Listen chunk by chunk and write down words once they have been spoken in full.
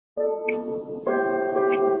All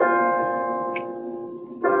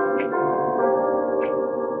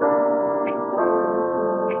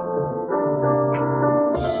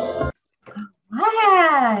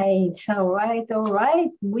right.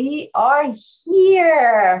 We are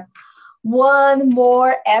here. One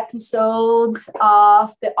more episode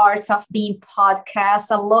of the Art of Being podcast.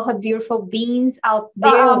 Aloha, beautiful beings out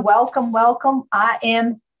there. Welcome, welcome. I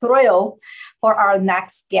am thrilled for our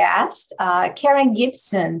next guest, Karen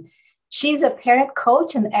Gibson. She's a parent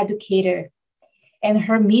coach and educator, and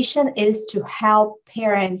her mission is to help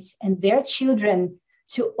parents and their children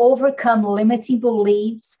to overcome limiting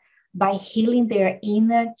beliefs by healing their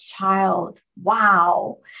inner child.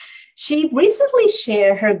 Wow. She recently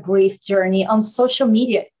shared her grief journey on social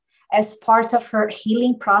media as part of her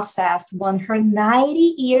healing process when her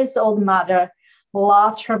 90 years old mother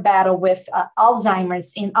lost her battle with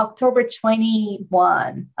Alzheimer's in October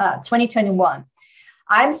 2021.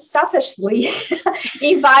 I'm selfishly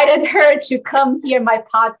invited her to come hear my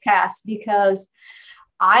podcast because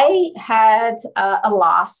I had a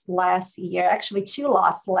loss last year, actually 2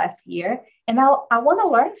 losses last year. And I want to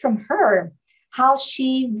learn from her how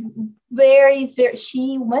she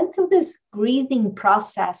she went through this grieving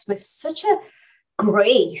process with such a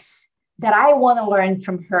grace that I want to learn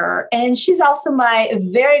from her. And she's also my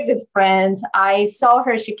very good friend. I saw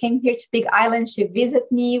her, she came here to Big Island. She visited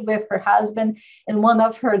me with her husband and one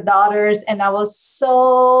of her daughters. And I was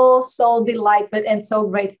so delighted and so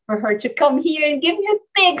grateful for her to come here and give me a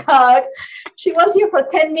big hug. She was here for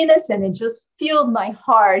 10 minutes and it just filled my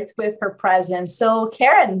heart with her presence. So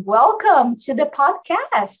Karen, welcome to the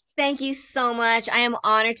podcast. Thank you so much. I am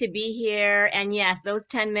honored to be here. And yes, those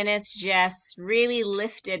 10 minutes just really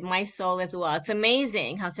lifted my soul as well. It's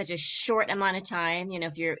amazing how such a short amount of time,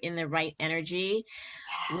 if you're in the right energy,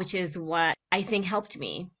 which is what I think helped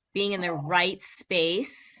me, being in the right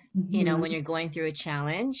space, when you're going through a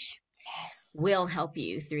challenge. Yes. Will help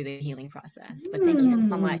you through the healing process. But thank you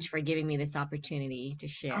so much for giving me this opportunity to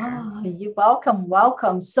share. Oh, you're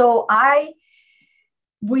welcome. So I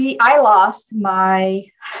lost my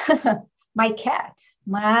my cat,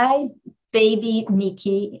 my baby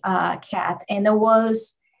Mickey cat, and it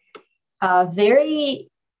was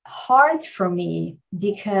very hard for me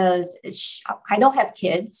because I don't have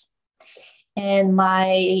kids, and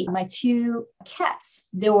my 2 cats,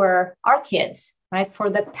 they were our kids. Right? For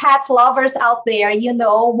the pet lovers out there,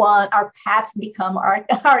 our pets become our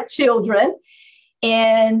children.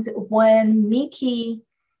 And when Mickey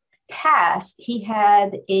passed, he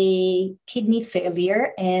had a kidney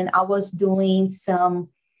failure, and I was giving some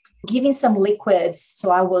liquids.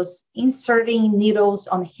 So I was inserting needles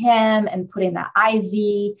on him and putting an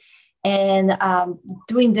IV and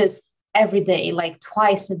doing this every day, like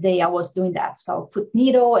twice a day. I was doing that. So I'll put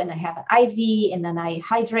needle and I have an IV and then I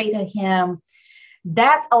hydrated him.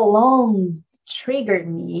 That alone triggered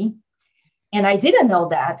me. And I didn't know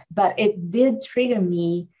that, but it did trigger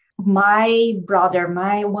me. My brother,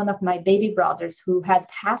 one of my baby brothers who had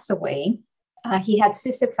passed away, he had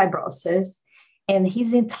cystic fibrosis, and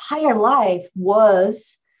his entire life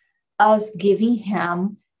was us giving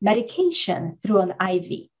him medication through an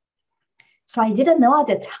IV. So I didn't know at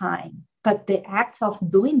the time, but the act of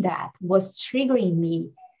doing that was triggering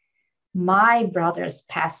me, my brother's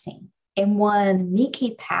passing. And when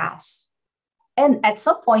Mickey passed, and at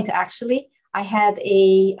some point, actually, I had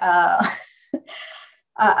a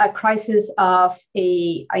crisis of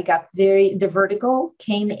the vertigo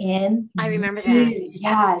came in. I remember that.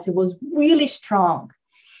 Yes, it was really strong.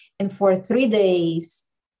 And for 3 days,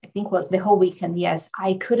 I think it was the whole weekend, yes,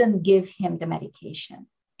 I couldn't give him the medication.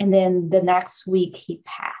 And then the next week he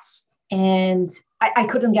passed. And I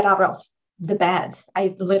couldn't get out of the bed.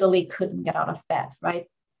 I literally couldn't get out of bed, right?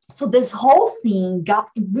 So this whole thing got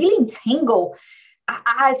really entangled.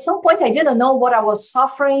 At some point, I didn't know what I was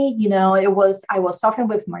suffering. I was suffering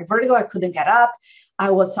with my vertigo. I couldn't get up.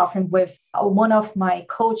 I was suffering with one of my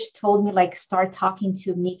coach told me, start talking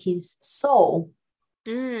to Mickey's soul.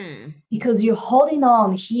 Because you're holding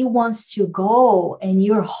on. He wants to go and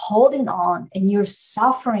you're holding on and you're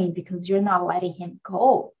suffering because you're not letting him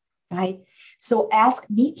go, right? So ask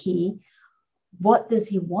Mickey, what does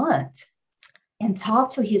he want? And talk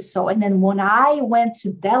to his soul. And then when I went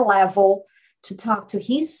to that level to talk to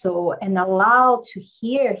his soul and allow to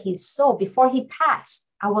hear his soul, before he passed,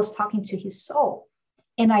 I was talking to his soul.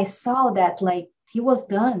 And I saw that he was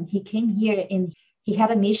done. He came here and he had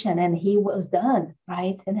a mission and he was done,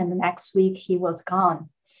 right? And then the next week he was gone.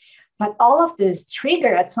 But all of this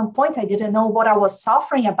trigger, at some point, I didn't know what I was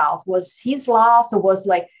suffering about. Was his loss, or was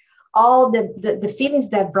all the feelings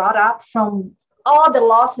that brought up from all the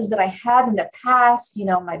losses that I had in the past,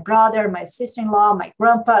 my brother, my sister-in-law, my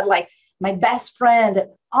grandpa, like my best friend,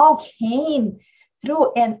 all came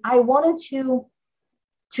through. And I wanted to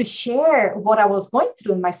share what I was going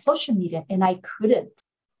through in my social media, and I couldn't.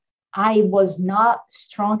 I was not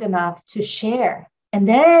strong enough to share. And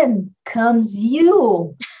then comes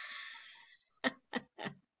you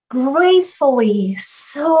gracefully,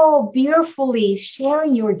 so beautifully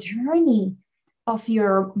sharing your journey of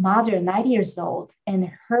your mother, 90 years old,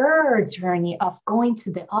 and her journey of going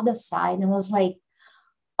to the other side. And I was like,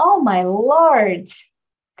 oh my Lord,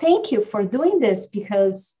 thank you for doing this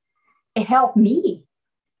because it helped me.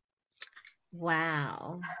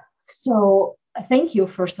 Wow. So thank you,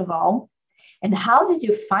 first of all. And how did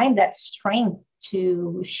you find that strength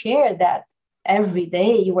to share that every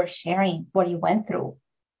day you were sharing what you went through?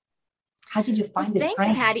 How did you Well, find the thanks,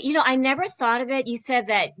 strength? Patty. I never thought of it. You said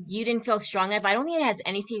that you didn't feel strong enough. I don't think it has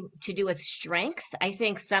anything to do with strength. I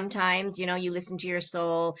think sometimes, you listen to your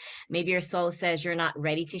soul. Maybe your soul says you're not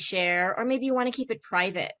ready to share, or maybe you want to keep it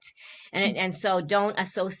private. And so don't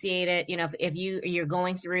associate it, if you're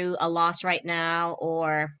going through a loss right now,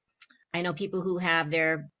 or I know people who have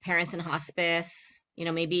their parents in hospice,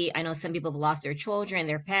 maybe I know some people have lost their children,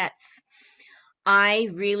 their pets. I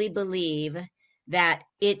really believe that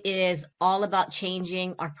it is all about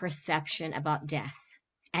changing our perception about death.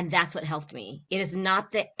 And that's what helped me. It is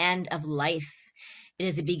not the end of life. It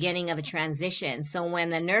is the beginning of a transition. So when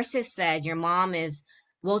the nurses said your mom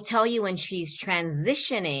will tell you when she's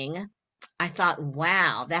transitioning, I thought,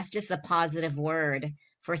 wow, that's just a positive word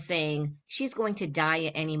for saying she's going to die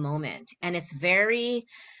at any moment. And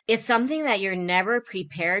it's something that you're never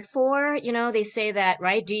prepared for. They say that,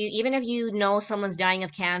 right? Even if you know someone's dying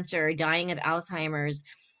of cancer or dying of Alzheimer's,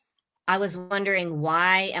 I was wondering,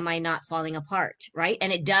 why am I not falling apart? Right.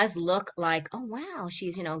 And it does look like, oh, wow,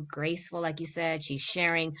 she's, graceful, like you said, she's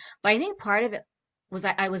sharing. But I think part of it was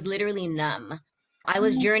I was literally numb. I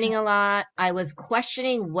was journeying a lot. I was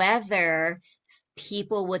questioning whether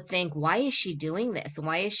people would think, why is she doing this?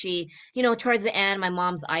 Why is she, towards the end, my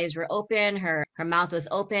mom's eyes were open, her mouth was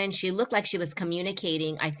open. She looked like she was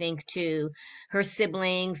communicating, I think, to her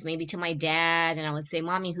siblings, maybe to my dad. And I would say,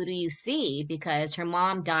 Mommy, who do you see? Because her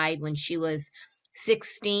mom died when she was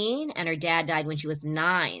 16 and her dad died when she was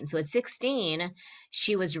 9. So at 16,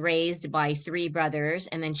 she was raised by 3 brothers,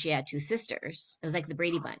 and then she had 2 sisters. It was like the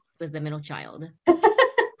Brady Bunch, was the middle child.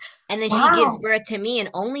 And then she gives Wow. birth to me, an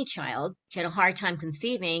only child. She had a hard time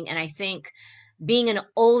conceiving. And I think being an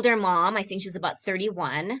older mom, I think she was about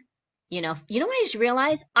 31. What I just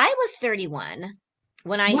realized? I was 31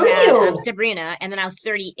 when I Were had you? Sabrina, and then I was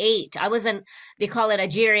 38. I wasn't, they call it a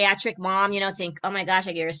geriatric mom, think, oh my gosh,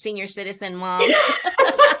 you're a senior citizen mom.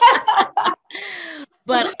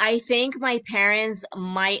 But I think my parents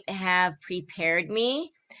might have prepared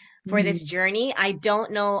me for Mm, this journey. I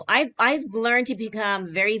don't know. I've learned to become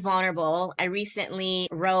very vulnerable. I recently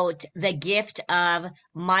wrote The Gift of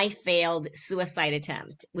My Failed Suicide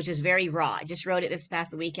Attempt, which is very raw. I just wrote it this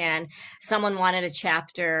past weekend. Someone wanted a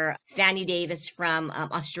chapter. Fanny Davis from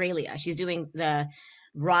Australia. She's doing the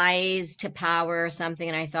Rise to Power or something.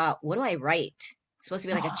 And I thought, what do I write? It's supposed to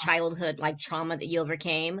be like a childhood like trauma that you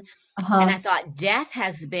overcame. And I uh-huh. thought death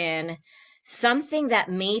has been something that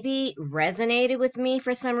maybe resonated with me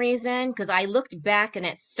for some reason, because I looked back and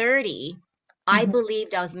at 30, I Mhm.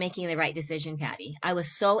 believed I was making the right decision, Patty. I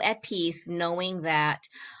was so at peace knowing that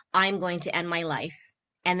I'm going to end my life.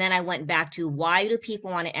 And then I went back to, why do people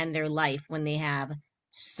want to end their life when they have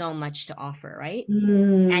so much to offer, right?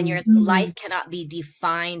 And Mm, your mhm. life cannot be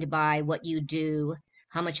defined by what you do,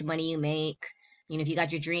 how much money you make, if you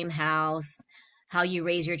got your dream house, how you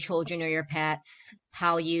raise your children or your pets,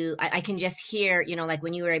 I can just hear, like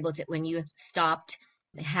when you were able to, when you stopped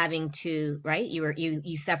having to, right?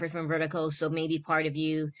 You suffered from vertigo. So maybe part of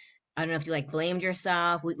you, I don't know if you like blamed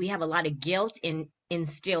yourself. We have a lot of guilt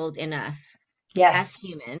instilled in us as Yes.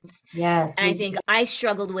 humans. Yes. And I We think I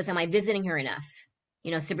struggled with, am I visiting her enough?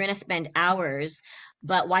 Sabrina spent hours,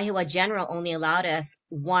 but Waihewa General only allowed us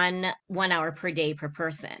 1 hour per day per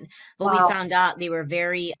person. But we wow. found out they were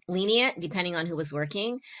very lenient depending on who was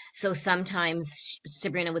working. So sometimes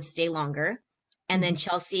Sabrina would stay longer. And then Mhm.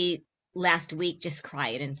 Chelsea last week just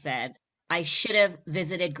cried and said, I should have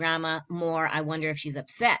visited grandma more. I wonder if she's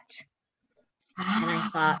upset. And I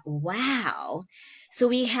thought, Ah, wow.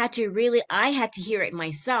 So I had to hear it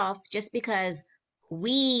myself, just because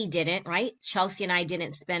we didn't, right? Chelsea and I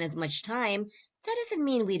didn't spend as much time. That doesn't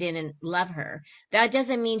mean we didn't love her. That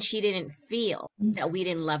doesn't mean she didn't feel that we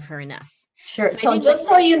didn't love her enough. sure. So I So think just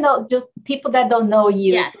so you know, just people that don't know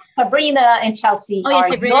you, so yes. Sabrina and Chelsea Oh, yes, are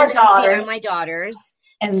Sabrina and your Chelsea are daughters. my daughters.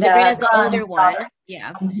 and the Sabrina's the older one. grandfather.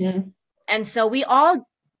 Yeah. Mhm. And so we all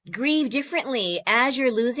grieve differently. As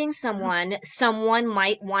you're losing someone, someone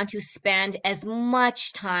might want to spend as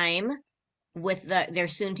much time with their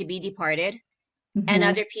soon to be departed, and Mhm.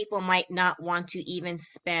 other people might not want to even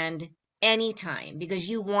spend any time because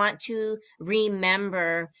you want to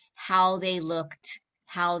remember how they looked,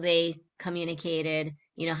 how they communicated,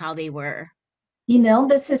 how they were.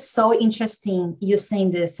 This is so interesting. You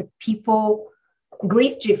saying this. People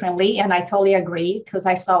grieve differently, and I totally agree because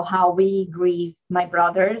I saw how we grieve my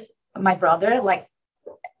brother, like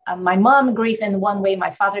my mom grieve in one way,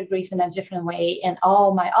 my father grieve in a different way, and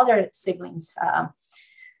all my other siblings.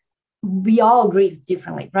 We all grieve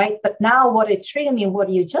differently, right? But now what it treated me, what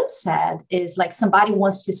you just said, is like somebody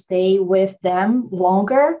wants to stay with them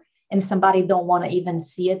longer and somebody don't want to even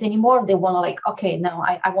see it anymore. They want to like, okay, no,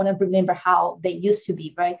 I want to remember how they used to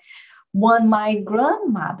be, right? When my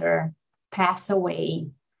grandmother passed away,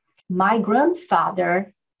 my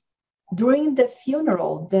grandfather, during the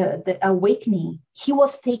funeral, the awakening, he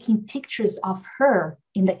was taking pictures of her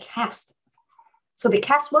in the casket. So the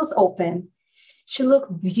casket was open. She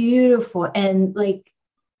looked beautiful and like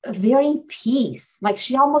very in peace. Like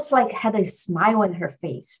she almost like had a smile on her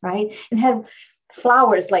face, right? And had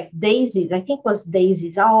flowers like daisies, I think it was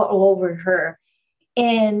daisies all over her.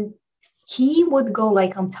 And he would go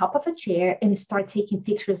like on top of a chair and start taking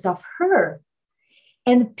pictures of her.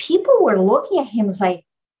 And people were looking at him like,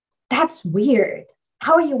 that's weird.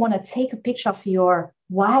 How you want to take a picture of your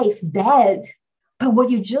wife dead? But what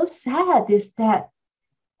you just said is that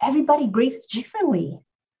everybody grieves differently.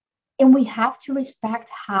 And we have to respect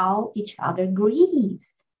how each other grieves.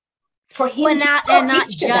 For Well, him, he not saw and a not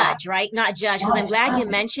picture of that. judge, right? Not judge, because I'm glad you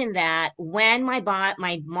mentioned that. When my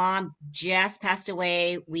mom just passed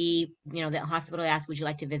away, the hospital asked, "Would you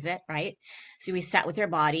like to visit?" Right? So we sat with her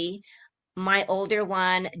body. My older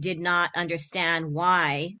one did not understand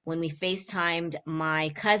why when we FaceTimed my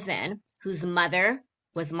cousin, whose mother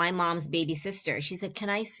was my mom's baby sister. She said, "Can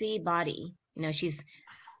I see body?" She's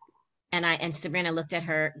and Sabrina looked at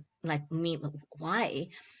her like me, why?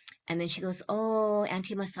 And then she goes, "Oh,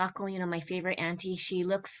 Auntie Masako, my favorite auntie, she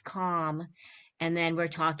looks calm." And then we're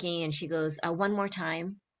talking, and she goes, "One more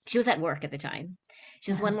time." She was at work at the time.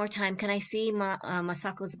 She goes, "One more time. Can I see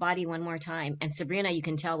Masako's body one more time?" And Sabrina, you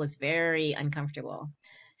can tell, was very uncomfortable.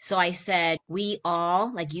 So I said, "We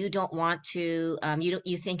all, like, you don't want to,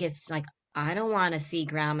 you think it's like, I don't want to see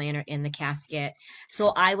grandma in the casket." So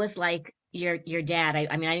I was like, your dad.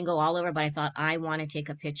 I mean, I didn't go all over, but I thought I want to take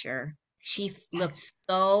a picture. She looked Yes.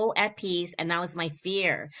 so at peace, and that was my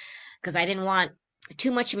fear because I didn't want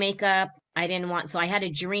too much makeup. I didn't want, so I had a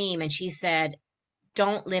dream, and she said,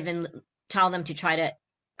 "Don't live and tell them to try to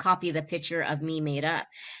copy the picture of me made up."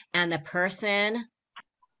 And the person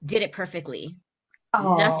did it perfectly.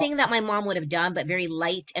 Oh, Nothing that my mom would have done, but very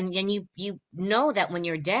light. And you know that when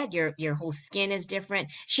you're dead, your whole skin is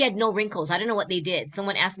different. She had no wrinkles. I don't know what they did.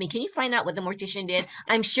 Someone asked me, "Can you find out what the mortician did?"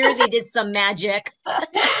 I'm sure they did some magic.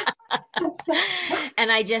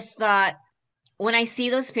 And I just thought, when I see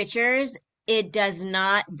those pictures, it does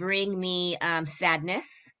not bring me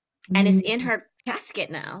sadness. And it's in mm, her casket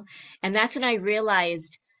now. And that's when I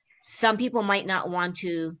realized some people might not want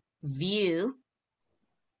to view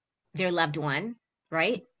their loved one,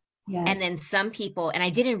 right? And yes. then some people, and I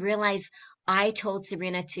didn't realize, I told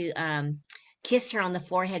Sabrina to kiss her on the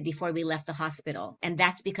forehead before we left the hospital. And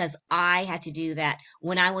that's because I had to do that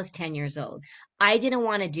when I was 10 years old. I didn't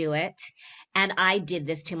want to do it. And I did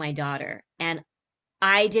this to my daughter. And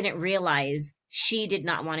I didn't realize she did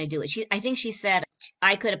not want to do it. I think she said,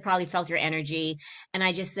 I could have probably felt her energy. And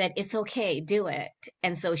I just said, "It's okay, do it."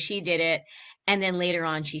 And so she did it. And then later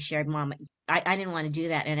on, she shared, "Mom, I didn't want to do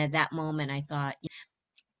that." And at that moment, I thought,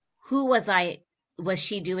 who was I? Was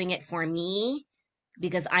she doing it for me?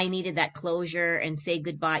 Because I needed that closure and say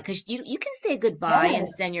goodbye. Because you can say goodbye and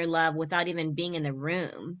Yes. send your love without even being in the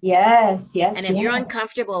room. Yes. Yes. And if you're Yes.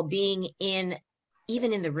 uncomfortable being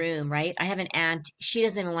even in the room, right? I have an aunt, she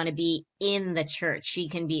doesn't even want to be in the church. She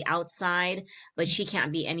can be outside, but she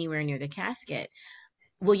can't be anywhere near the casket.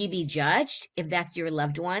 Will you be judged if that's your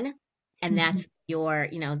loved one? And Mhm. that's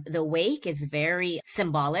the wake is very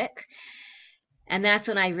symbolic. And that's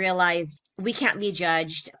when I realized we can't be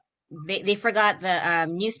judged. They forgot the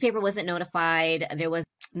newspaper wasn't notified. There was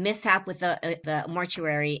mishap with the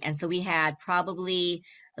mortuary, and so we had probably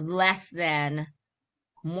less than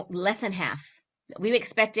less than half. We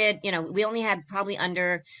expected, we only had probably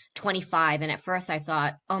under 25. And at first I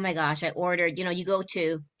thought, oh my gosh, I ordered 80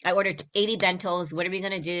 bentos. What are we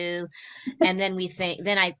going to do? And then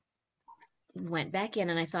then I went back in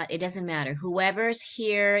and I thought, it doesn't matter. Whoever's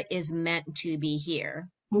here is meant to be here.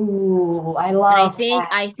 Ooh, I And love that.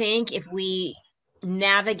 I think if we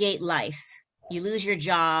navigate life, you lose your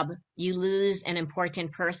job, you lose an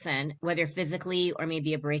important person, whether physically or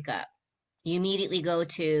maybe a breakup. You immediately go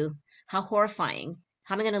to how horrifying.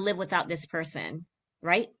 How am I going to live without this person?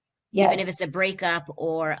 Right? Even if Yes. it's a breakup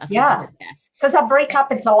or a Yeah. physical death. Because a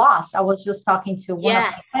breakup is a loss. I was just talking to one of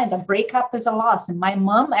my friends. A Yes. breakup is a loss. And my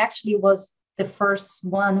mom actually was the first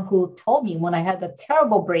one who told me when I had a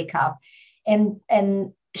terrible breakup.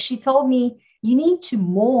 And she told me, you need to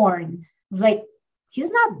mourn. I was like, he's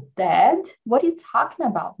not dead. What are you talking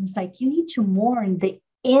about? It's like, you need to mourn the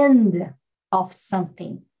end of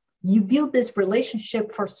something. You build this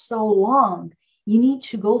relationship for so long. You need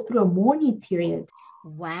to go through a mourning period.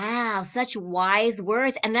 Wow, such wise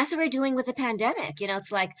words. And that's what we're doing with the pandemic.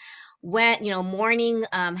 It's like when, mourning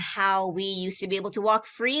how we used to be able to walk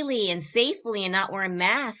freely and safely and not wear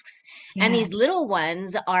masks. And Yeah. these little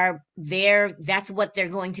ones are there, that's what they're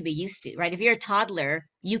going to be used to, right? If you're a toddler,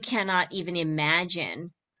 you cannot even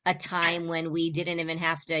imagine a time when we didn't even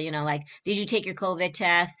have to, like, did you take your COVID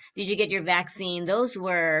test? Did you get your vaccine? Those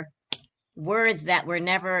were words that were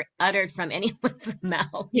never uttered from anyone's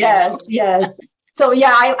mouth. Yes, yes. So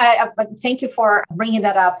yeah, I thank you for bringing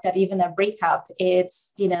that up. That even a breakup,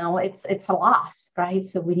 it's a loss, right?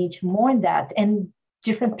 So we need to mourn that, and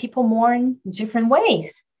different people mourn different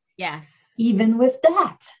ways, Yes. even with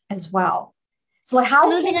that as well. So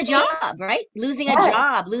how can Losing a we? job, right? Losing a Yes,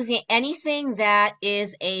 job, losing anything that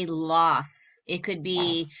is a loss. It could yes.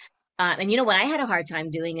 be, and what I had a hard time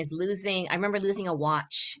doing is losing. I remember losing a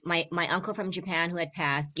watch. My uncle from Japan who had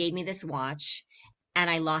passed gave me this watch, and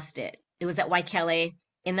I lost it. It was at Waikele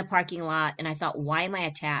in the parking lot, and I thought, why am I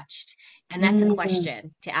attached? And that's the Mm,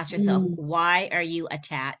 question to ask yourself: mm, why are you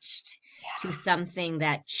attached to something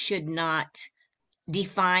that should not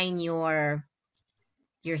define your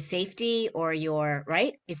safety or your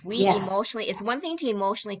right. If we yeah, emotionally, it's one thing to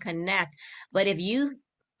emotionally connect, but if you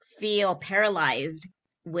feel paralyzed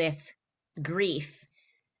with grief,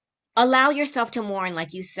 allow yourself to mourn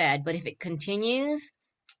like you said, but if it continues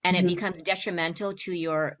and it mhm, becomes detrimental to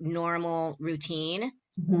your normal routine,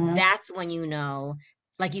 mhm. that's when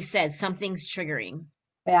like you said, something's triggering.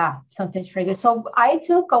 Yeah, something triggered. So I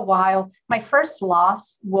took a while. My first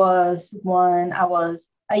loss was when I was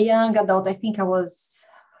a young adult. I think I was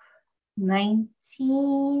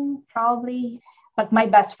 19 probably, but my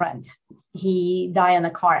best friend, he died in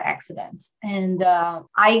a car accident. And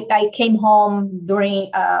I came home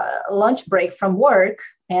during a lunch break from work,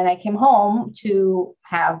 and I came home to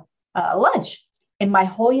have lunch, and my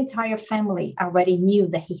whole entire family already knew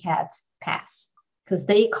that he had passed because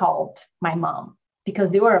they called my mom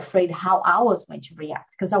because they were afraid how I was going to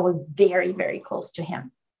react because I was very, very close to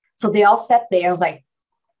him. So they all sat there. I was like,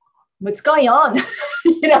 what's going on?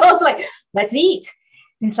 I was like, let's eat.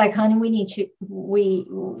 And it's like, honey,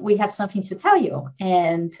 we have something to tell you.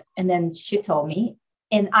 And then she told me,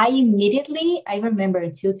 and I remember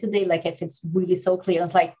until today, like if it's really so clear, I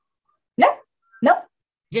was like, no, no,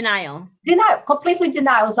 Denial. denial, completely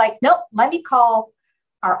denial. I was like, no, let me call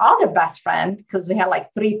our other best friend because we had like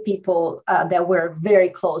three people that were very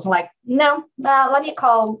close. I'm like, no, let me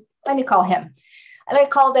call him. And I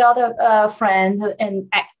called the other friend,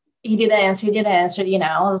 and he didn't answer. He didn't answer.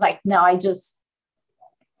 I was like, no,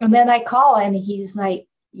 and then I call, and he's like,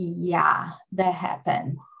 yeah, that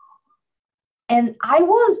happened. And I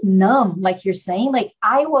was numb, like you're saying, like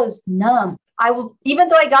I was numb. Even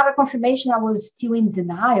though I got a confirmation, I was still in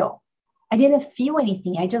denial. I didn't feel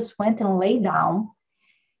anything. I just went and lay down,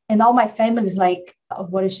 and all my family is like,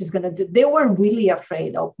 what is she going to do? They were really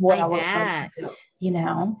afraid of what I I was going to bet. do,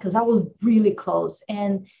 because I was really close.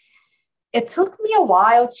 And it took me a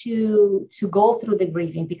while to go through the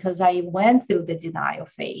grieving because I went through the denial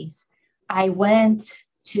phase. I went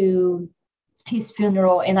to his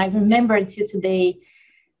funeral, and I remember until today,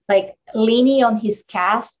 like leaning on his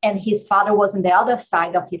cast, and his father was on the other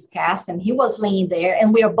side of his cast, and he was laying there,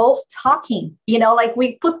 and we are both talking, like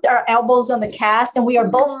we put our elbows on the cast and we are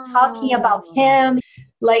both talking about Oh, him,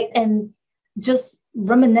 like, and just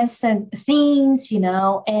reminiscent things,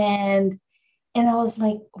 and I was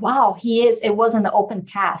like, wow, it wasn't an open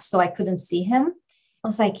cast, so I couldn't see him. I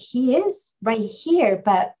was like, he is right here,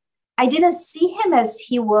 but I didn't see him as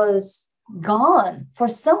he was gone. For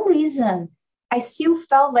some reason, I still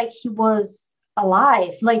felt like he was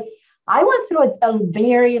alive. Like I went through a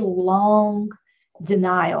very long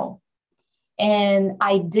denial. And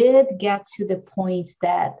I did get to the point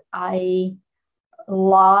that I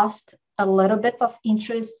lost a little bit of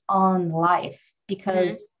interest on life hmm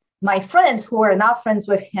because my friends who were not friends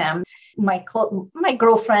with him, my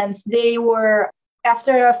girlfriends, they were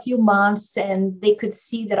after a few months and they could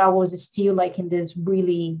see that I was still like in this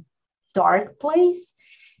really dark place.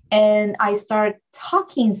 And I started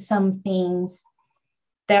talking some things.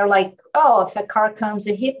 They're like, oh, if a car comes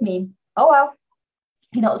and hit me, oh,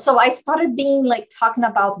 well, so I started being like talking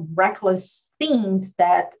about reckless things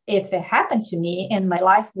that if it happened to me and my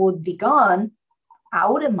life would be gone, I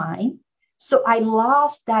wouldn't mind. So I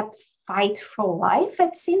lost that fight for life,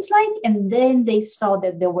 it seems like. And then they saw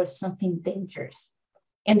that there was something dangerous.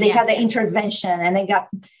 And they had the Yes. intervention and they got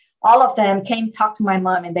all of them came talk to my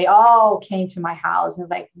mom and they all came to my house and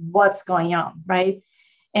like, what's going on? Right.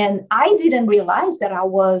 And I didn't realize that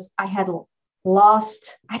I had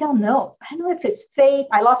lost, I don't know if it's faith.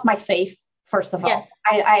 I lost my faith, first of all. Yes.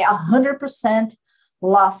 I 100%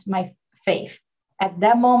 lost my faith. At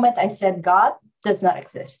that moment, I said, God does not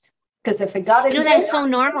exist. Because if a God That is exists, so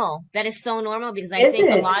normal. That is so normal because I is think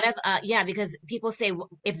a it? lot of, yeah, because people say,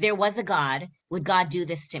 if there was a God, would God do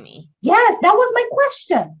this to me? Yes, that was my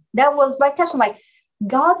question. That was my question. Like,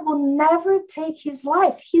 God will never take his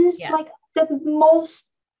life. He's Yes. like the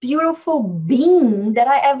most beautiful being that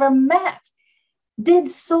I ever met. Did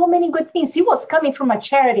so many good things. He was coming from a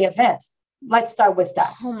charity event. Let's start with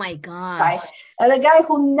that. Oh my Right? gosh. And the guy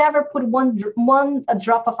who never put one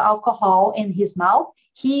drop of alcohol in his mouth,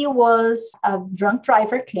 he was a drunk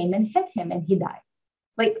driver, came and hit him and he died.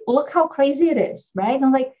 Like, look how crazy it is, right? And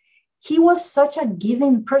I'm like, he was such a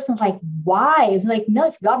giving person. Like, why? It's like, no,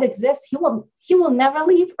 if God exists, he will never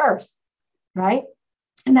leave Earth, right?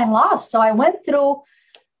 And I lost. So I went through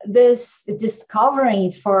this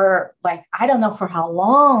discovery for like, I don't know for how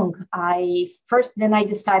long. Then I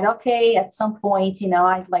decided, okay, at some point,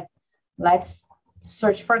 I like, let's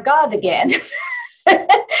search for God again.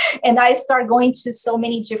 And I start going to so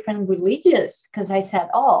many different religions because I said,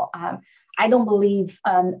 I don't believe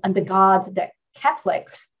on the God that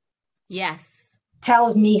Catholics Yes.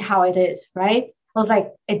 tells me how it is, right? I was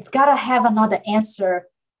like, it's got to have another answer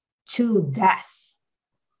to death.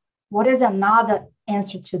 What is another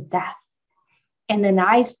answer to death? And then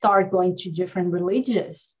I start going to different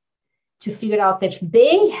religions to figure out if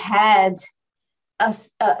they had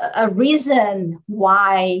a reason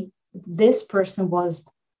why this person was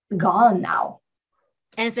gone now.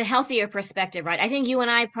 And it's a healthier perspective, right? I think you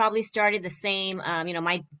and I probably started the same.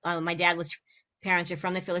 My dad was parents are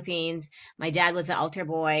from the Philippines. My dad was an altar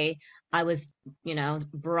boy. I was,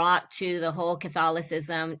 brought to the whole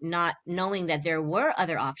Catholicism, not knowing that there were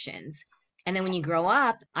other options. And then when you grow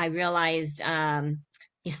up, I realized, I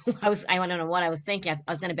don't know what I was thinking.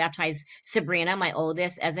 I was going to baptize Sabrina, my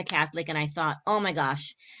oldest, as a Catholic, and I thought, oh my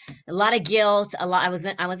gosh, a lot of guilt. I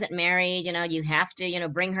wasn't married. You have to,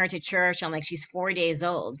 bring her to church. I'm like, she's 4 days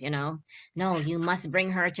old. No, you must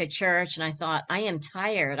bring her to church. And I thought, I am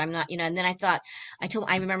tired. I'm not, And then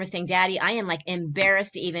I remember saying, Daddy, I am like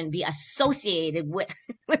embarrassed to even be associated with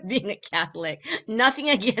with being a Catholic. Nothing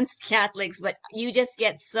against Catholics, but you just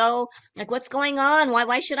get so like, what's going on?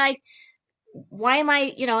 Why should I? Why am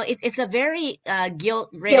I, it's a very guilt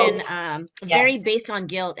ridden, Guilt. very Yes. based on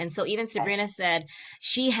guilt. And so even Sabrina said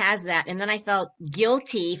she has that. And then I felt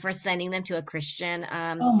guilty for sending them to a Christian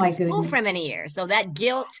Oh my school goodness. for many years. So that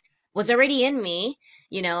guilt was already in me,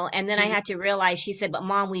 and then I Mhm. had to realize, she said, but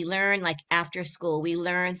Mom, we learn like after school, we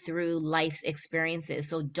learn through life's experiences.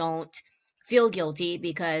 So don't feel guilty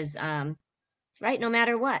because, right, no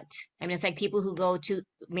matter what. I mean, it's like people who go to,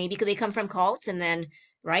 maybe they come from cults and then,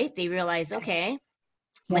 right, they realize, Yes. okay,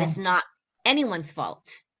 but Yeah. it's not anyone's fault.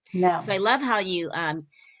 So No. I love how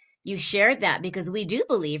you shared that, because we do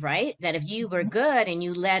believe, right, that if you were Mhm. good and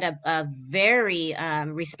you led a very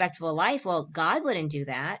respectful life, well, God wouldn't do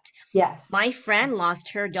that. Yes. My friend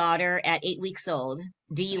lost her daughter at 8 weeks old,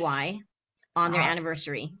 DUI, on their Wow.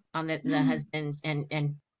 anniversary, on the husband,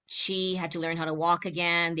 and she had to learn how to walk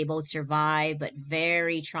again. They both survived, but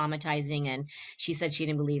very traumatizing. And she said she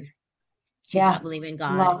Yeah. stopped believing in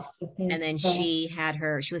God. Lots of And things. then So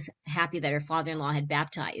she was happy that her father-in-law had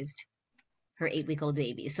baptized her 8 week old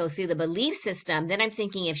baby. So through the belief system, then I'm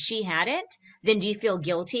thinking, if she hadn't, then do you feel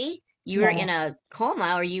guilty? You were in no. a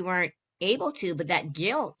coma or you weren't able to, but that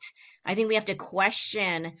guilt, I think we have to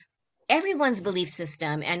question everyone's belief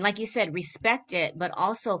system. And like you said, respect it, but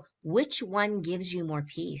also which one gives you more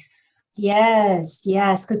peace? Yes,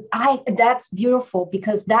 yes, because I that's beautiful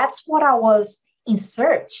because that's what I was in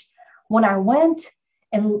search when I went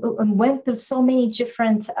and went through so many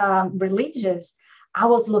different religions. I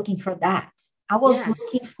was looking for that. I was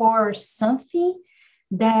looking Yes. for something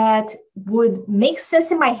that would make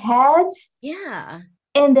sense in my head, Yeah.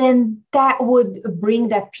 and then that would bring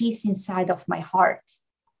that peace inside of my heart.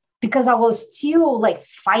 because I was still like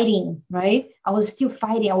fighting, right? I was still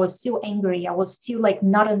fighting. I was still angry. I was still like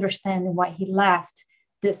not understanding why he left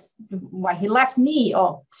why he left me.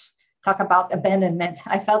 Oh, talk about abandonment.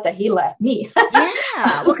 I felt that he left me.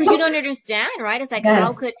 Yeah, well, because you don't understand, right? It's like,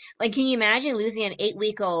 how Yes. could, like, can you imagine losing an 8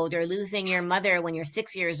 week old or losing your mother when you're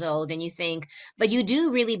 6 years old? And you think, but you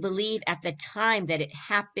do really believe at the time that it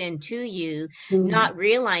happened to you, To, not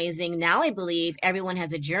realizing now I believe everyone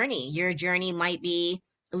has a journey. Your journey might be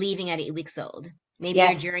leaving at 8 weeks old. Maybe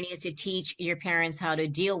your journey yes. is to teach your parents how to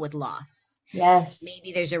deal with loss. Yes.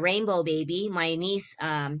 Maybe there's a rainbow baby. My niece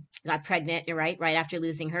got pregnant, right after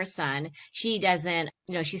losing her son. She doesn't,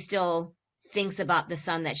 she still thinks about the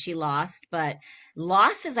son that she lost, but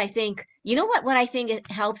loss is, I think, what I think it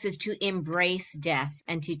helps is to embrace death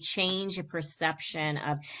and to change a perception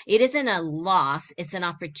of it isn't a loss, it's an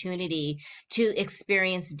opportunity to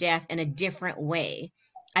experience death in a different way.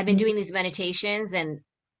 I've been doing these meditations and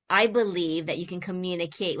I believe that you can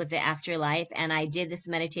communicate with the afterlife. And I did this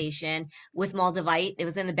meditation with Moldavite. It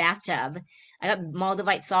was in the bathtub. I got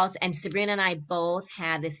Moldavite salts, and Sabrina and I both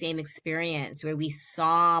had the same experience where we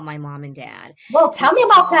saw my mom and dad. Well, We tell me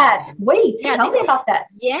about saw that. them. Wait, Yeah, tell me about that.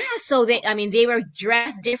 yeah. So they were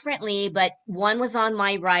dressed differently, but one was on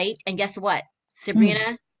my right, and guess what? Mm.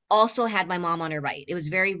 Sabrina also had my mom on her right. It was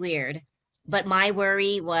very weird, but my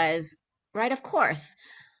worry was, right, of course,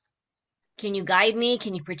 can you guide me?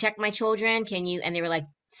 Can you protect my children? Can you? And they were like,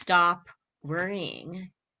 stop worrying.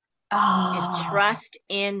 Just Oh, trust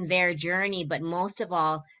in their journey, but most of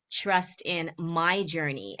all, trust in my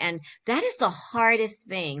journey. And that is the hardest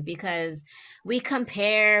thing because we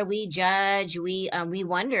compare, we judge, we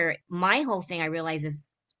wonder. My whole thing I realize is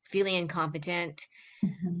feeling incompetent,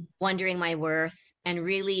 mhm. wondering my worth, and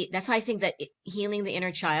really that's why I think that healing the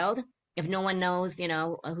inner child, if no one knows,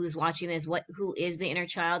 who's watching this, who is the inner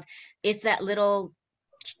child, it's that little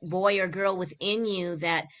boy or girl within you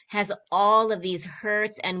that has all of these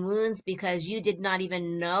hurts and wounds because you did not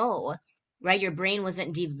even know, right? Your brain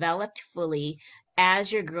wasn't developed fully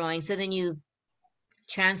as you're growing. So then you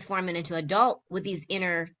transform it into adult with these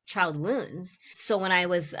inner child wounds. So when I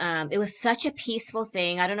was, it was such a peaceful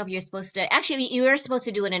thing. I don't know if you're supposed to, actually, you were supposed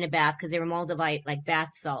to do it in a bath because they were Moldavite, like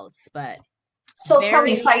bath salts, but So tell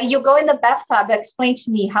me, so very you go in the bathtub. Explain to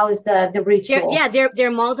me how is the they're ritual? yeah,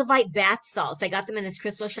 they're Moldavite bath salts. I got them in this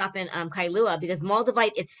crystal shop in Kailua because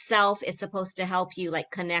Moldavite itself is supposed to help you like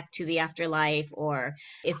connect to the afterlife, or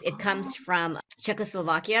it comes from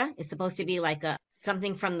Czechoslovakia. It's supposed to be like a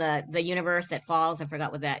something from the universe that falls. I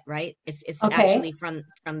forgot what that, right? It's Okay. actually from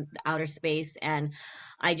outer space. And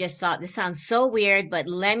I just thought this sounds so weird, but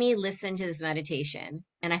let me listen to this meditation.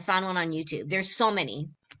 And I found one on YouTube. There's so many.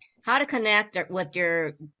 How to connect with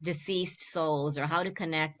your deceased souls, or how to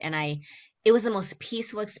connect, and it was the most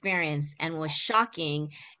peaceful experience. And what was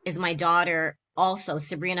shocking is my daughter also,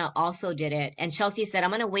 Sabrina also did it, and Chelsea said,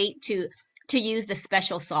 I'm going to wait to use the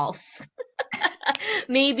special salts.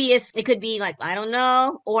 Maybe it could be like, I don't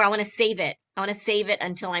know, or I want to save it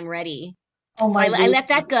until I'm ready. Oh So my I let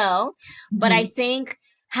that goodness. go. But I Mhm. think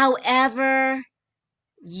however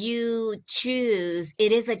you choose,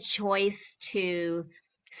 it is a choice to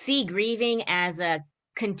see grieving as a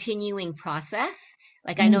continuing process.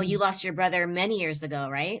 Like I know you Mm. lost your brother many years ago,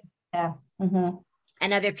 right? Yeah. Hmm.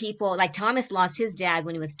 And other people, like Thomas lost his dad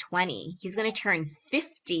when he was 20. He's going to turn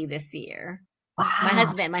 50 this year. Wow.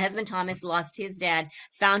 My husband Thomas lost his dad,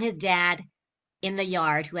 found his dad in the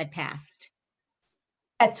yard who had passed.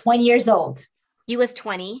 At 20 years old. He was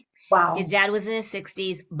 20. His Wow. dad was in his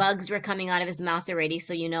 60s. Bugs were coming out of his mouth already.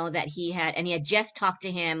 So you know that he had just talked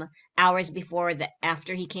to him hours before that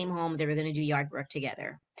after he came home, they were going to do yard work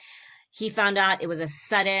together. He found out it was a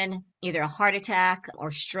sudden, either a heart attack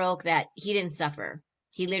or stroke, that he didn't suffer.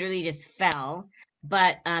 He literally just fell.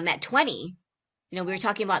 But at 20, we were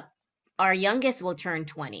talking about our youngest will turn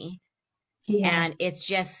 20. Yes. And it's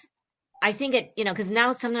just, I think because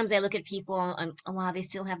now sometimes I look at people and, oh, wow, they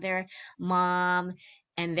still have their mom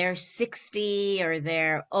and they're 60 or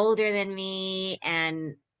they're older than me.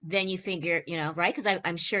 And then you figure, right? Because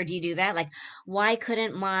I'm sure, do you do that? Like, why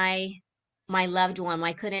couldn't my loved one,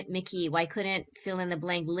 why couldn't Mickey, why couldn't fill in the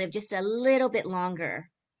blank live just a little bit longer?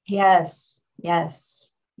 Yes. Yes.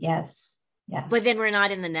 Yes. Yes. But then we're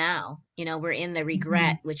not in the now, we're in the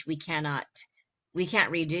regret, Hmm. which we can't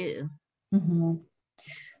redo. Hmm.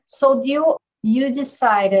 So you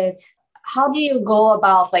decided, how do you go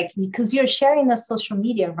about, like, because you're sharing the social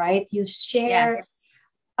media, right? You share Yes.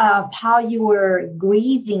 how you were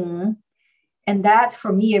grieving, and that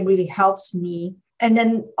for me, it really helps me. And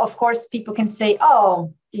then of course people can say,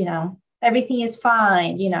 oh, everything is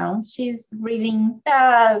fine, she's breathing,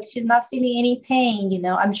 she's not feeling any pain,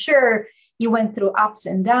 I'm sure you went through ups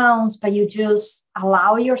and downs, but you just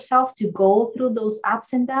allow yourself to go through those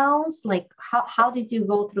ups and downs. Like, how did you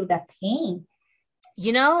go through that pain?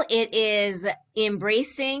 It is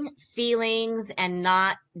embracing feelings and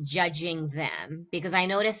not judging them because I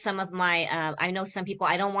noticed I know some people,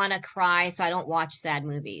 I don't want to cry, so I don't watch sad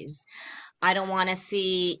movies. I don't want to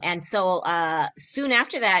see. And so soon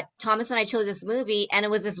after that, Thomas and I chose this movie, and it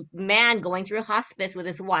was this man going through a hospice with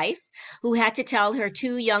his wife who had to tell her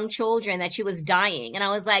two young children that she was dying. And I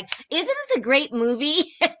was like, isn't this a great movie?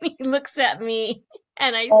 And he looks at me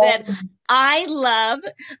and I Oh, said, I love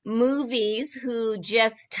movies who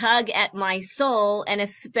just tug at my soul, and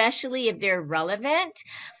especially if they're relevant.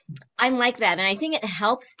 I'm like that. And I think it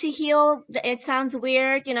helps to heal. It sounds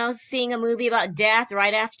weird, seeing a movie about death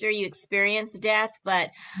right after you experience death, but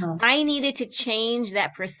no. I needed to change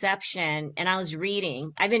that perception. And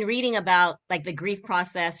I've been reading about like the grief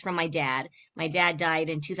process from my dad. My dad died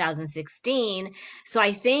in 2016. So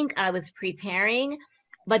I think I was preparing.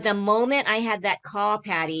 But the moment I had that call,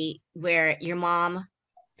 Patty, where your mom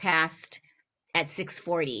passed at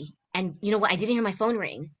 6:40, and you know what? I didn't hear my phone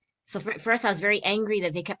ring. So first, I was very angry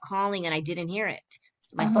that they kept calling and I didn't hear it.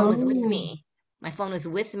 My phone was with Oh, me. My phone was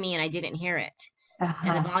with me and I didn't hear it.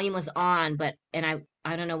 And the uh-huh. volume was on, but and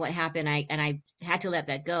I don't know what happened. I had to let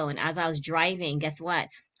that go. And as I was driving, guess what?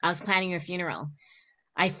 I was planning your funeral.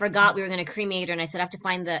 I forgot we were going to cremate her, and I said I have to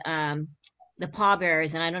find the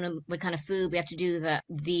pallbearers, and I don't know what kind of food we have to do the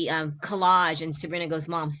collage. And Sabrina goes,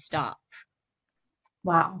 "Mom, stop.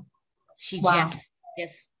 Wow. She Wow.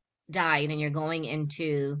 just died, and you're going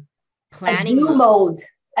into A planning do mode." mode.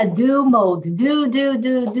 A do mode.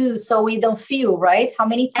 Do. So we don't feel, right? How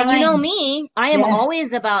many And you know times? me, I am Yeah.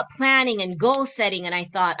 always about planning and goal setting. And I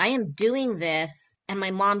thought, I am doing this. And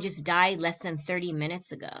my mom just died less than 30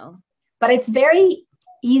 minutes ago. But it's very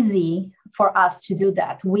easy for us to do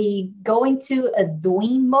that. We go into a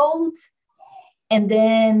doing mode, and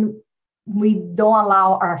then we don't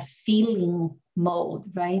allow our feeling mode,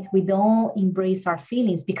 right? We don't embrace our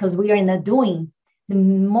feelings because we are in a doing. The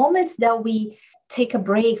moments that we take a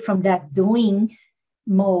break from that doing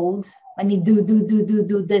mode, I mean, do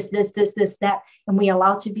this, that, and we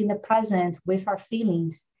allow to be in the present with our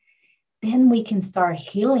feelings, then we can start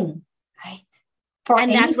healing, right? For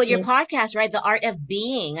And that's what your anything. podcast, right? The Art of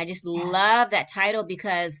Being. I just love that title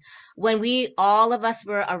because when all of us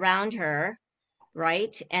were around her,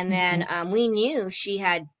 right? And then Mhm. we knew she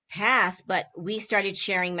had passed, but we started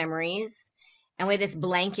sharing memories. And with this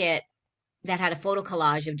blanket that had a photo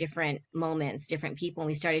collage of different moments, different people. And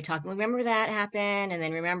we started talking. Remember that happened, and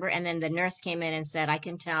then and then the nurse came in and said, "I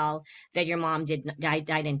can tell that your mom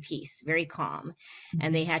died in peace, very calm."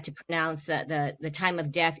 And they Mhm. had to pronounce the time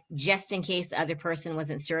of death just in case the other person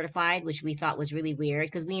wasn't certified, which we thought was really weird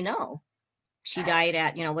because we know she died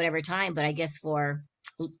at whatever time, but I guess for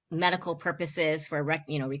medical purposes for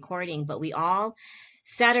recording. But we all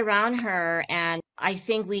sat around her, and I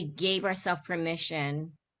think we gave ourselves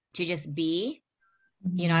permission to just be.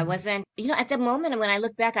 I Mhm. wasn't, at the moment when I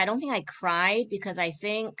look back, I don't think I cried because I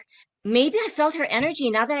think maybe I felt her energy.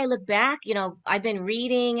 Now that I look back, I've been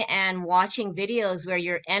reading and watching videos where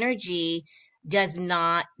your energy does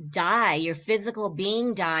not die, your physical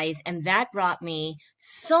being dies. And that brought me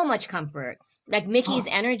so much comfort. Like Mickey's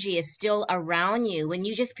Oh, energy is still around you. When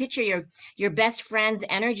you just picture your best friend's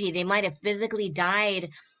energy, they might have physically died,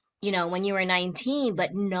 when you were 19,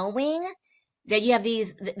 but knowing that you have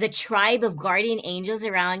the tribe of guardian angels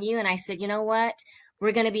around you. And I said, you know what?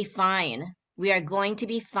 We're going to be fine. We are going to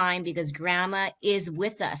be fine because grandma is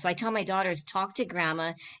with us. So I tell my daughters, talk to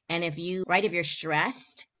grandma. And if you're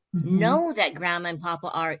stressed, mhm. know that grandma and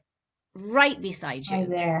papa are right beside Right you,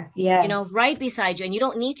 there. Yes. right beside you. And you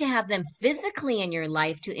don't need to have them physically in your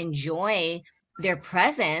life to enjoy their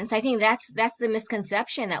presence. I think that's the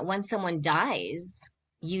misconception that when someone dies,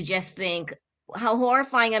 you just think, how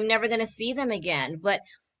horrifying, I'm never going to see them again. But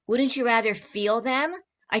wouldn't you rather feel them?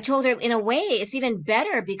 I told her in a way it's even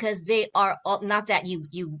better because they are not that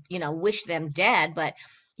wish them dead, but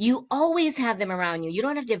you always have them around you. You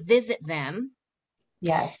don't have to visit them.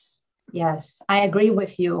 Yes. Yes. I agree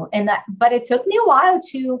with you. But it took me a while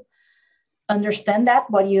to understand that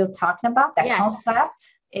what you're talking about, that Yes. concept.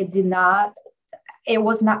 It's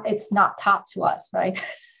not taught to us, right?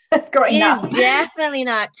 Growing It is up. definitely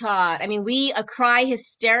not taught. I mean, we cry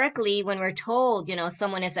hysterically when we're told,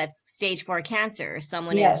 someone is at stage 4 cancer,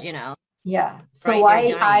 someone is, Yes. Yeah. So right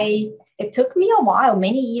there dying. it took me a while,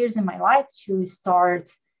 many years in my life to start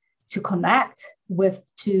to connect with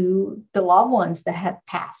to the loved ones that had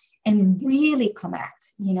passed and really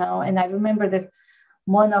connect, you know. And I remember the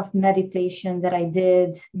one of meditation that I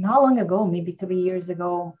did not long ago, maybe 3 years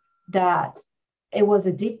ago, that it was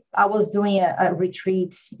a deep, I was doing a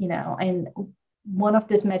retreat, you know, and one of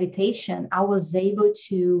this meditation, I was able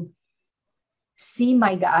to see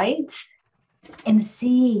my guides and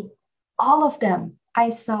see all of them. I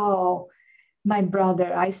saw my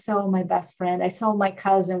brother, I saw my best friend, I saw my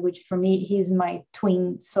cousin, which for me, he's my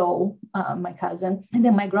twin soul, my cousin, and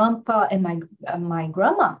then my grandpa and my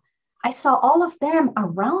grandma. I saw all of them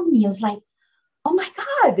around me. I was like, oh my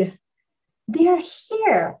God, they're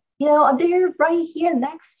here. You know, they're right here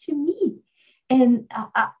next to me. And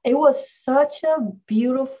it was such a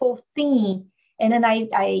beautiful thing. And then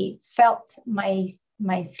I felt my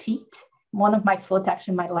feet, one of my foot,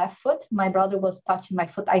 actually my left foot. My brother was touching my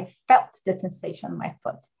foot. I felt the sensation on my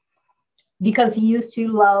foot because he used to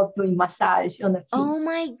love doing massage on the feet, Oh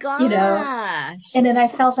my you know. gosh. And then I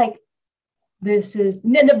felt like this is,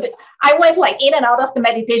 I went like in and out of the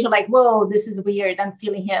meditation, like, whoa, this is weird. I'm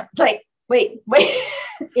feeling him. Like, wait.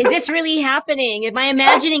 Is this really happening? Am I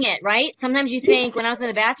imagining it, right? Sometimes you think when I was in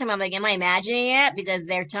the bathroom, I'm like, am I imagining it? Because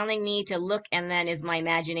they're telling me to look and then is my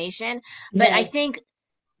imagination. But I Yes. think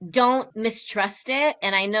don't mistrust it.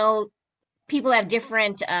 And I know people have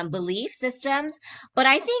different belief systems, but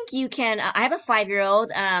I think you can. I have a 5-year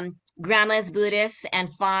old. Grandma is Buddhist and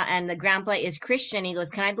the grandpa is Christian. He goes,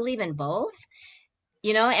 "Can I believe in both?"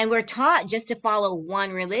 You know, and we're taught just to follow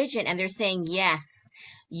one religion, and they're saying yes.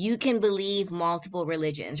 You can believe multiple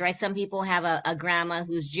religions, right? Some people have a grandma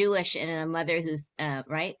who's Jewish and a mother who's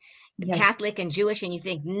right, Yes. Catholic and Jewish, and you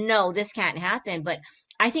think, no, this can't happen. But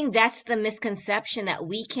I think that's the misconception that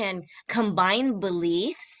we can combine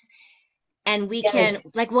beliefs and we can Yes.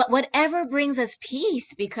 like whatever brings us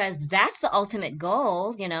peace because that's the ultimate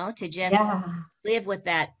goal, you know, to just Yeah. live with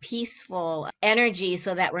that peaceful energy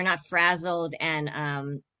so that we're not frazzled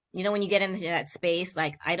and you know when you get into that space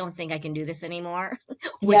like I don't think I can do this anymore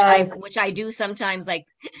Yes. which I do sometimes like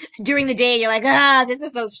during the day you're like ah this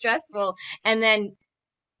is so stressful and then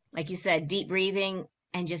like you said deep breathing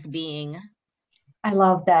and just being. I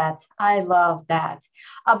love that. I love that.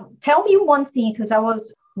 Tell me one thing, because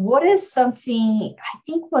what is something, I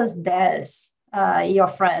think was Des, your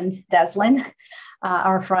friend, Deslin,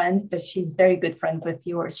 our friend, but she's very good friend with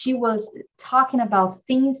yours. She was talking about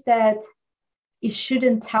things that you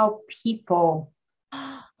shouldn't tell people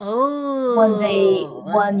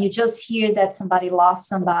Oh, when you just hear that somebody lost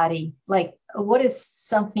somebody. Like, what is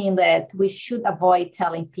something that we should avoid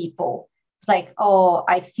telling people? It's like, oh,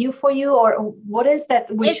 I feel for you, or what is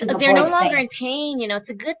that we it's should they're no avoid longer saying? in pain, you know. It's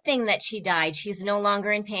a good thing that she died. She's no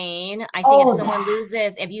longer in pain. I think if Oh, someone that.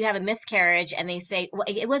 loses, if you have a miscarriage and they say, well,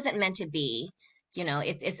 it wasn't meant to be, you know,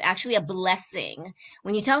 it's actually a blessing.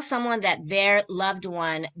 When you tell someone that their loved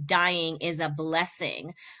one dying is a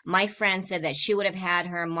blessing, my friend said that she would have had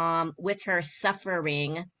her mom with her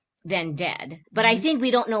suffering than dead. But I think we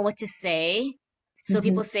don't know what to say. So Mhm.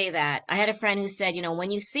 people say that. I had a friend who said, you know,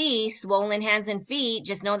 when you see swollen hands and feet,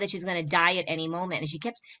 just know that she's going to die at any moment. And she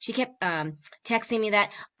kept texting me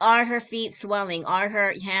that, are her feet swelling? Are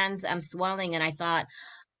her hands swelling? And I thought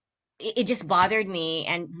it just bothered me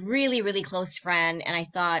and really, really close friend. And I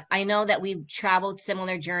thought, I know that we've traveled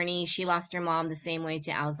similar journeys. She lost her mom the same way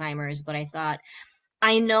to Alzheimer's, but I thought,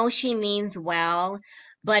 I know she means well,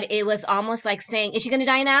 but it was almost like saying, is she going to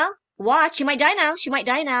die now? Watch, she might die now. She might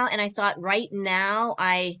die now. And I thought right now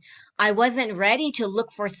I wasn't ready to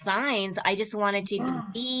look for signs. I just wanted to Yeah.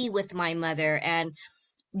 be with my mother. And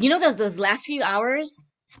you know those last few hours?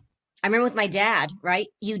 I remember with my dad, right?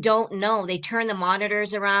 You don't know. They turn the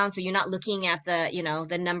monitors around so you're not looking at the, you know,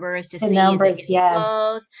 the numbers to The see is numbers, he yes.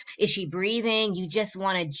 close? Is she breathing? You just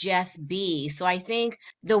want to just be. So I think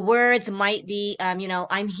the words might be, you know,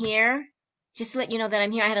 I'm here. Just to let you know that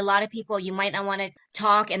I'm here. I had a lot of people, you might not want to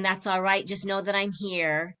talk, and that's all right. Just know that I'm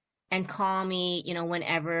here and call me, you know,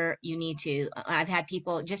 whenever you need to. I've had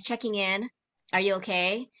people just checking in. Are you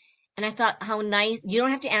okay? And I thought how nice. You don't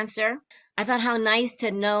have to answer. I thought how nice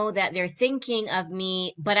to know that they're thinking of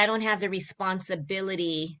me, but I don't have the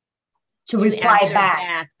responsibility To to reply answer back.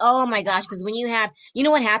 back. Oh my gosh, because when you have, you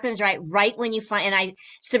know what happens, right? Right when you find, and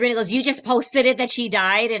Sabrina goes, you just posted it that she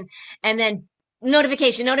died, and then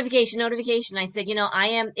notification, notification, notification. I said, you know,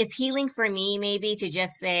 it's healing for me maybe to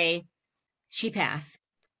just say she passed.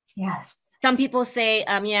 Yes. Some people say,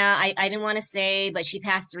 yeah, I didn't want to say, but she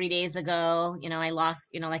passed 3 days ago. You know, I lost,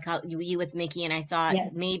 you know, like how you with Mickey, and I thought Yes.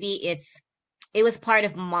 maybe it was part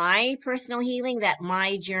of my personal healing that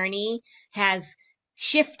my journey has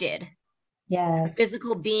shifted. The Yes.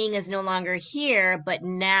 physical being is no longer here, but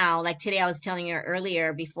now, like today, I was telling you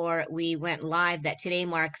earlier before we went live that today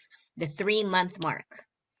marks the 3 month mark.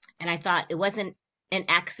 And I thought it wasn't an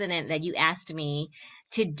accident that you asked me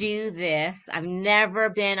to do this. I've never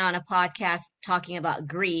been on a podcast talking about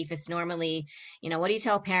grief. It's normally, what do you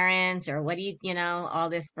tell parents or what do you, all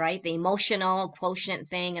this, right? The emotional quotient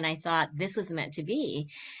thing. And I thought this was meant to be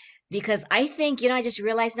because I think, I just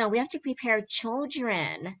realized now we have to prepare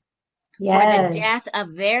children for the Yes. death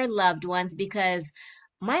of their loved ones because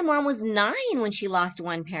my mom was 9 when she lost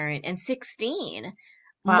one parent and 16.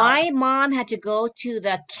 Wow. My mom had to go to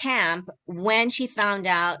the camp when she found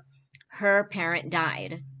out her parent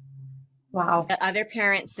died. Wow. The other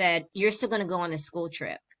parent said, "You're still going to go on the school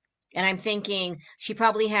trip." And I'm thinking she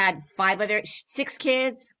probably had 6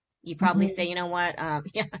 kids. You probably say, Mhm. you know what?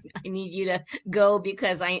 Yeah, I need you to go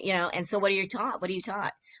because and so what are you taught? What are you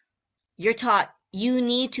taught? You're taught you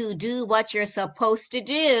need to do what you're supposed to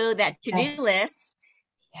do, that Yes. to-do list.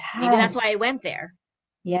 Maybe that's why Yes. I went there.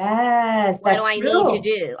 Yes. What do That's I need to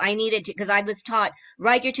true. do? I needed to, because I was taught,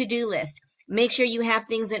 write your to-do list. Make sure you have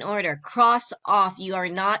things in order. Cross off. You are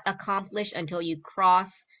not accomplished until you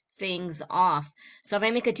cross things off. So if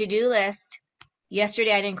I make a to-do list,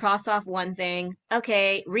 yesterday I didn't cross off one thing.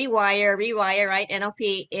 Okay, rewire, right?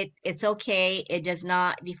 NLP, it's okay. It does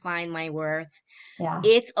not define my worth. Yeah.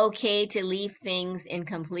 It's okay to leave things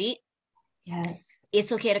incomplete. Yes.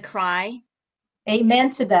 It's okay to cry.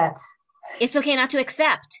 Amen to that. It's okay not to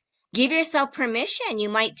accept. Give yourself permission. You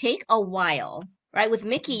might take a while, right? With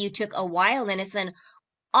Mickey, you took a while and it's an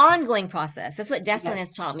ongoing process. That's what Destin Yes.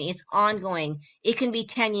 has taught me. It's ongoing. It can be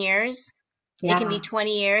 10 years, it can be Yeah.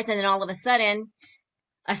 20 years, and then all of a sudden,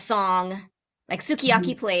 a song like Mhm.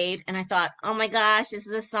 Sukiyaki played, and I thought, oh my gosh, this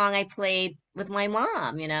is a song I played with my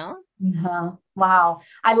mom. Uh-huh. Wow.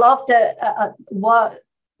 I love the what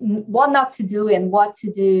not to do and what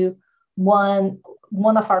to do when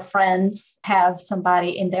one of our friends have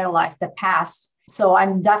somebody in their life that passed. So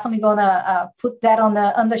I'm definitely gonna put that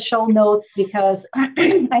on the show notes because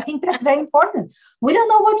I think that's very important. We don't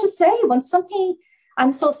know what to say when something.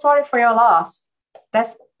 I'm so sorry for your loss.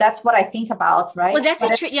 That's what I think about, Well, right?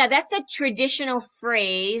 that's But yeah, that's the traditional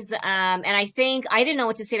phrase. And I think I didn't know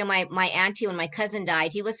what to say to my auntie when my cousin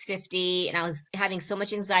died. He was 50, and I was having so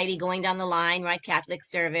much anxiety going down the line, right? Catholic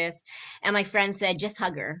service. And my friend said, just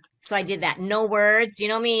hug her. So I did that. No words. You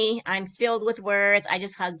know me, I'm filled with words. I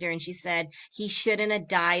just hugged her, and she said, he shouldn't have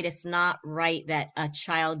died. It's not right that a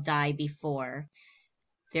child die before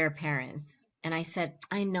their parents. And I said,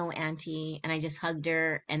 I know, auntie. And I just hugged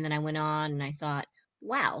her, and then I went on, and I thought,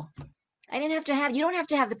 wow. You don't have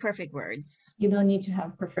to have the perfect words. you don't need to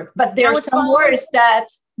have perfect. But there Now are with some phones, words that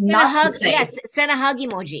send a not to hug. say. Yes, send a hug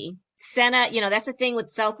emoji. That's the thing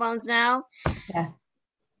with cell phones now. Yeah.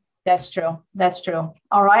 That's true. That's true.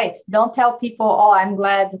 All right. Don't tell people, oh, I'm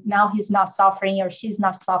glad now he's not suffering or she's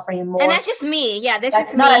not suffering And more. that's just me. Yeah, that's That's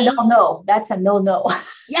just not a me. no no. That's a no no.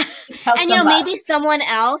 Yeah. Tell And somebody. maybe someone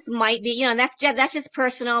else might be, that's just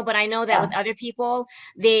personal, but I know that with Yeah. other people,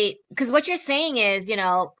 because what you're saying is,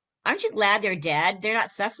 aren't you glad they're dead? They're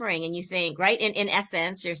not suffering. And you think, right? In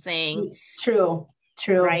essence, you're saying, True.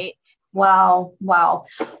 True. right? Wow. Wow.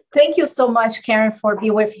 Thank you so much, Karen, for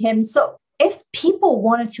being with him. So if people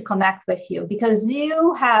wanted to connect with you, because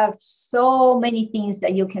you have so many things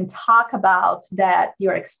that you can talk about that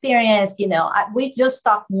your experience, we just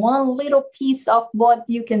talked one little piece of what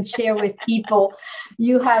you can share with people.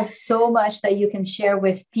 You have so much that you can share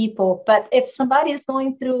with people. But if somebody is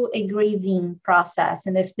going through a grieving process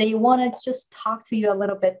and if they want to just talk to you a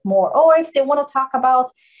little bit more, or if they want to talk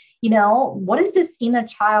about, what is this inner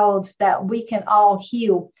child that we can all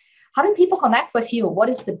heal? How do people connect with you? What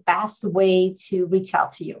is the best way to reach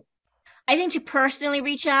out to you? I think to personally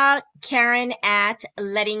reach out, Karen at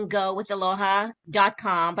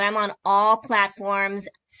lettinggowithaloha.com. But I'm on all platforms,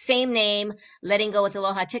 same name, Letting Go with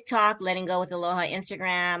Aloha TikTok, Letting Go with Aloha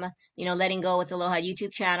Instagram, Letting Go with Aloha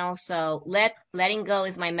YouTube channel. So letting go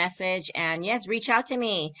is my message. And yes, reach out to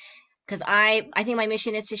me because I think my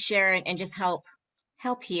mission is to share and just help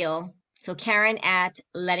heal. So Karen at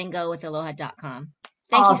lettinggowithaloha.com.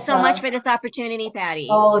 Thank you so much Awesome. for this opportunity, Patty.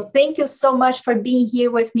 Oh, thank you so much for being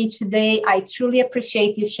here with me today. I truly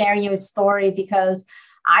appreciate you sharing your story because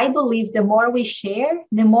I believe the more we share,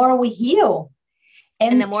 the more we heal.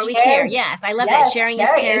 And the And more we care. share, Yes, I love that. yes, Sharing is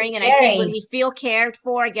sharing is caring. And I think when caring. we feel cared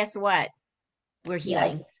for, guess what? We're Yes,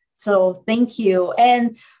 healing. So thank you.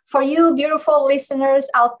 And for you beautiful listeners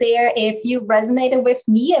out there, if you resonated with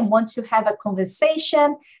me and want to have a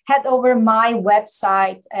conversation, head over my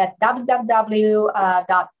website at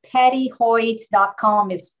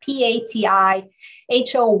www.pattyhoyt.com. It's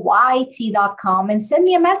PATIHOYT.com, and send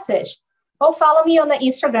me a message. Or follow me on the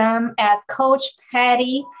Instagram at Coach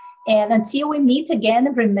Patty. And until we meet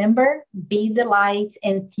again, remember, be the light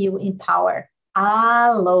and feel empowered.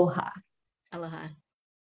 Aloha. Aloha.